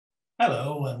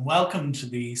Hello and welcome to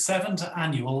the 7th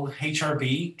Annual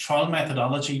HRB Trial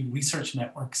Methodology Research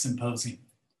Network Symposium.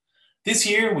 This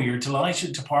year we are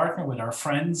delighted to partner with our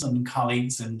friends and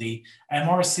colleagues in the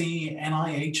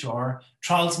MRC-NIHR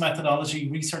Trials Methodology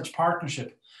Research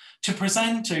Partnership to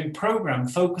present a programme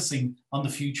focusing on the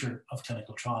future of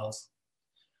clinical trials.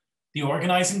 The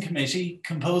organising committee,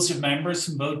 composed of members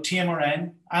from both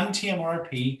TMRN and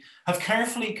TMRP, have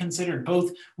carefully considered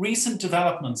both recent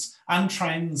developments and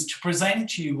trends to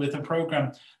present you with a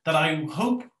programme that I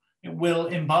hope will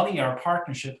embody our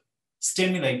partnership,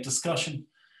 stimulate discussion,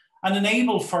 and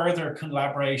enable further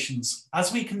collaborations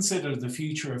as we consider the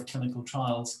future of clinical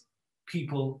trials,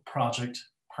 people, project,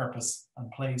 purpose, and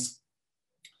place.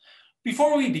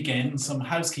 Before we begin, some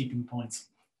housekeeping points.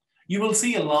 You will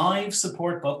see a live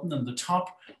support button in the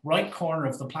top right corner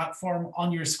of the platform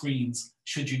on your screens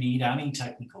should you need any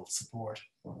technical support.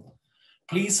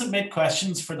 Please submit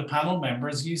questions for the panel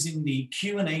members using the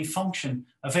Q&A function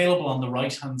available on the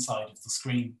right-hand side of the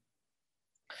screen.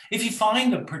 If you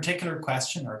find a particular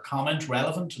question or comment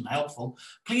relevant and helpful,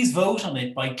 please vote on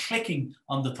it by clicking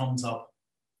on the thumbs up.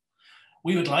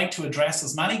 We would like to address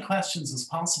as many questions as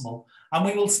possible, and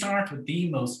we will start with the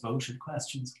most voted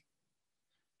questions.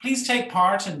 Please take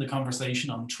part in the conversation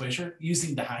on Twitter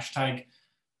using the hashtag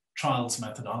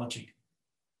 #TrialsMethodology.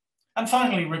 And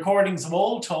finally, recordings of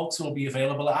all talks will be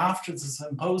available after the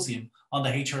symposium on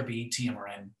the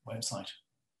HRB-TMRN website.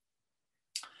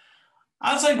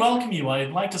 As I welcome you, I'd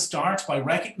like to start by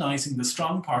recognising the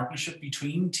strong partnership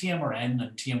between TMRN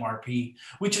and TMRP,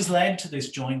 which has led to this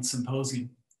joint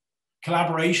symposium.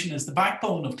 Collaboration is the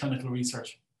backbone of clinical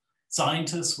research.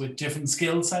 Scientists with different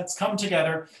skill sets come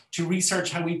together to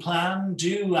research how we plan,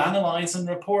 do, analyse and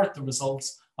report the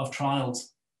results of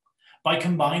trials. By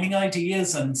combining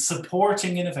ideas and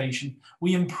supporting innovation,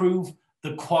 we improve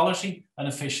the quality and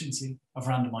efficiency of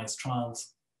randomised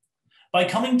trials. By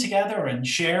coming together and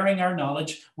sharing our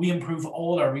knowledge, we improve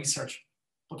all our research.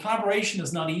 But collaboration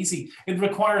is not easy. It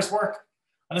requires work.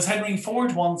 And as Henry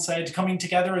Ford once said, coming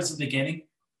together is a beginning.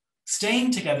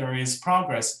 Staying together is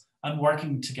progress. And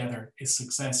working together is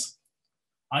success.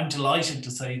 I'm delighted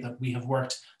to say that we have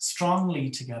worked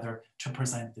strongly together to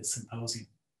present this symposium.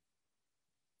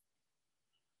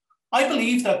 I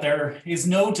believe that there is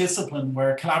no discipline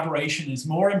where collaboration is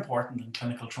more important than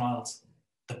clinical trials.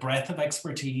 The breadth of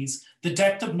expertise, the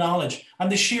depth of knowledge,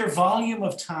 and the sheer volume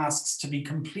of tasks to be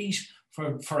complete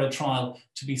for a trial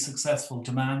to be successful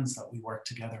demands that we work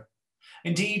together.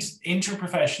 Indeed,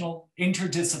 interprofessional,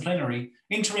 interdisciplinary,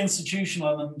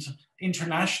 interinstitutional and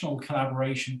international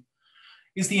collaboration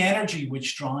is the energy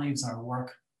which drives our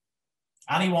work.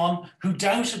 Anyone who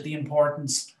doubted the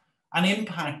importance and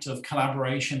impact of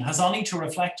collaboration has only to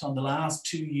reflect on the last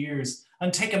 2 years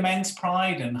and take immense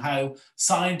pride in how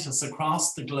scientists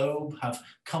across the globe have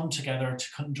come together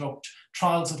to conduct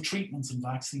trials of treatments and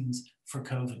vaccines for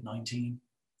COVID-19.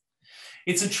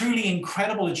 It's a truly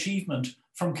incredible achievement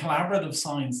from collaborative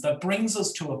science that brings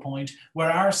us to a point where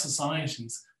our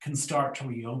societies can start to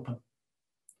reopen.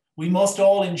 We must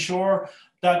all ensure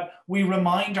that we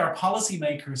remind our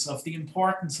policymakers of the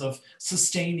importance of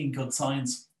sustaining good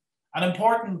science, an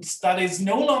importance that is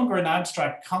no longer an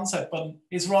abstract concept, but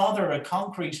is rather a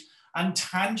concrete and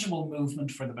tangible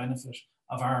movement for the benefit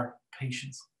of our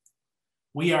patients.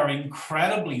 We are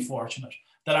incredibly fortunate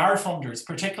that our funders,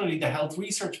 particularly the Health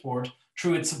Research Board,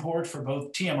 through its support for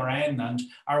both TMRN and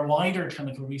our wider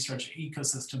clinical research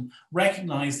ecosystem,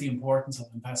 recognise the importance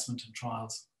of investment in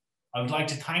trials. I would like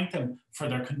to thank them for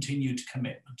their continued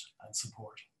commitment and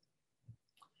support.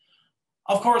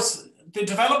 Of course, the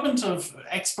development of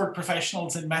expert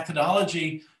professionals in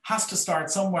methodology has to start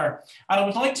somewhere. And I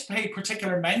would like to pay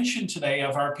particular mention today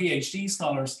of our PhD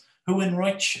scholars who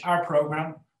enrich our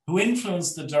programme, who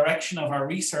influence the direction of our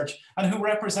research, and who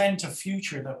represent a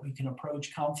future that we can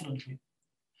approach confidently.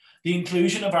 The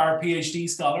inclusion of our PhD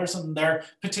scholars and their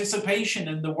participation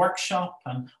in the workshop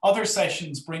and other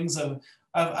sessions brings a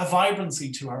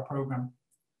vibrancy to our programme.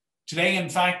 Today, in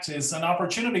fact, is an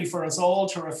opportunity for us all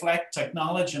to reflect,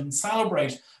 acknowledge, and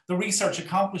celebrate the research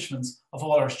accomplishments of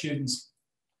all our students,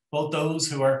 both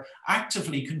those who are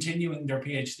actively continuing their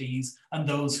PhDs and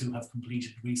those who have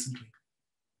completed recently.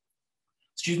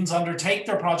 Students undertake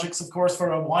their projects, of course,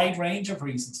 for a wide range of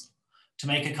reasons: to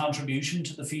make a contribution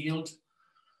to the field,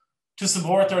 to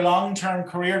support their long-term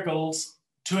career goals,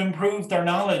 to improve their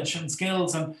knowledge and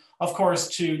skills, and of course,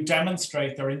 to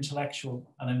demonstrate their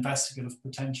intellectual and investigative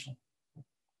potential.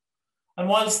 And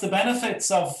whilst the benefits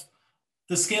of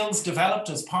the skills developed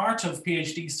as part of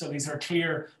PhD studies are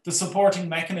clear, the supporting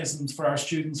mechanisms for our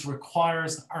students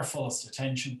requires our fullest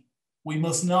attention. We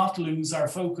must not lose our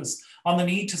focus on the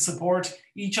need to support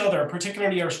each other,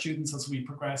 particularly our students, as we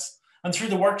progress. And through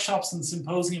the workshops and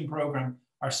symposium program,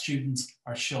 our students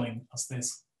are showing us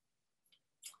this.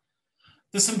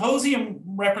 The symposium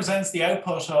represents the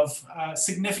output of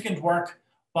significant work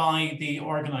by the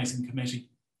organising committee.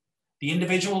 The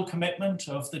individual commitment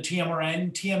of the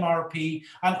TMRN, TMRP,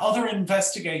 and other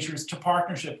investigators to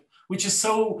partnership, which is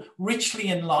so richly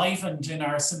enlivened in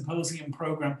our symposium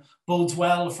program, bodes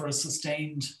well for a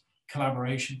sustained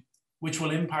collaboration, which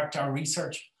will impact our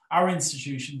research, our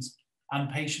institutions,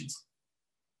 and patients.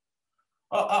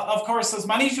 Of course, as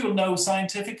many of you will know,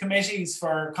 scientific committees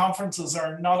for conferences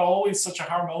are not always such a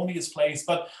harmonious place,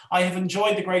 but I have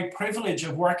enjoyed the great privilege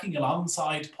of working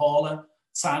alongside Paula,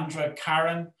 Sandra,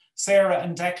 Karen, Sarah,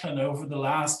 and Declan over the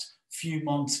last few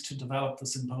months to develop the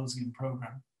symposium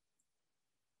program.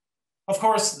 Of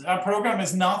course, our program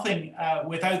is nothing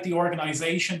without the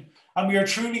organization, and we are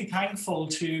truly thankful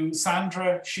to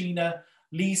Sandra, Sheena,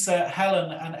 Lisa,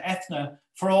 Helen, and Ethna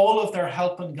for all of their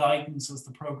help and guidance as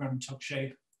the program took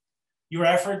shape. Your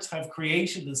efforts have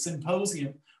created a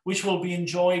symposium which will be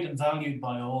enjoyed and valued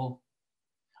by all.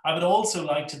 I would also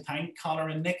like to thank Connor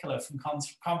and Nicola from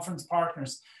Conference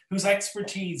Partners, whose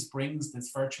expertise brings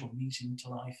this virtual meeting to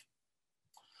life.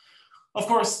 Of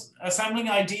course, assembling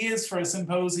ideas for a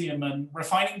symposium and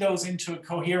refining those into a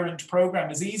coherent program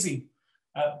is easy.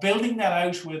 Building that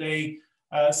out with a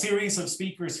series of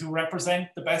speakers who represent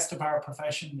the best of our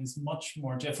profession is much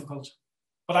more difficult.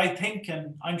 But I think,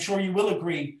 and I'm sure you will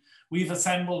agree, we've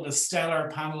assembled a stellar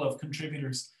panel of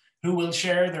contributors who will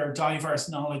share their diverse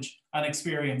knowledge and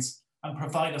experience and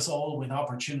provide us all with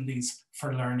opportunities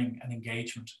for learning and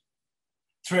engagement.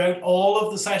 Throughout all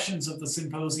of the sessions of the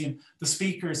symposium, the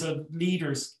speakers are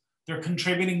leaders. They're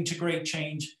contributing to great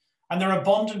change, and they're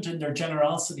abundant in their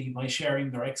generosity by sharing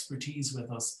their expertise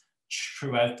with us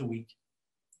throughout the week.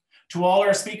 To all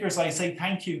our speakers, I say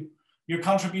thank you. Your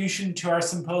contribution to our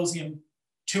symposium,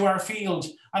 to our field,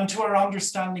 and to our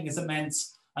understanding is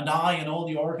immense, and I and all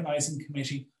the organising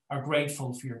committee are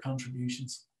grateful for your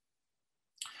contributions.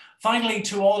 Finally,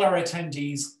 to all our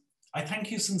attendees, I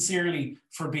thank you sincerely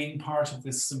for being part of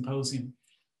this symposium.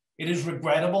 It is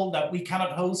regrettable that we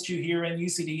cannot host you here in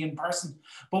UCD in person,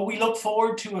 but we look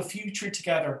forward to a future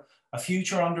together, a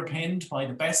future underpinned by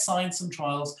the best science and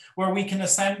trials, where we can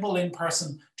assemble in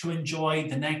person to enjoy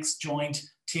the next joint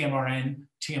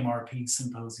TMRN-TMRP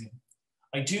symposium.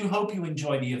 I do hope you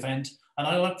enjoy the event, and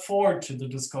I look forward to the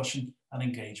discussion and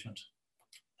engagement.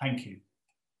 Thank you.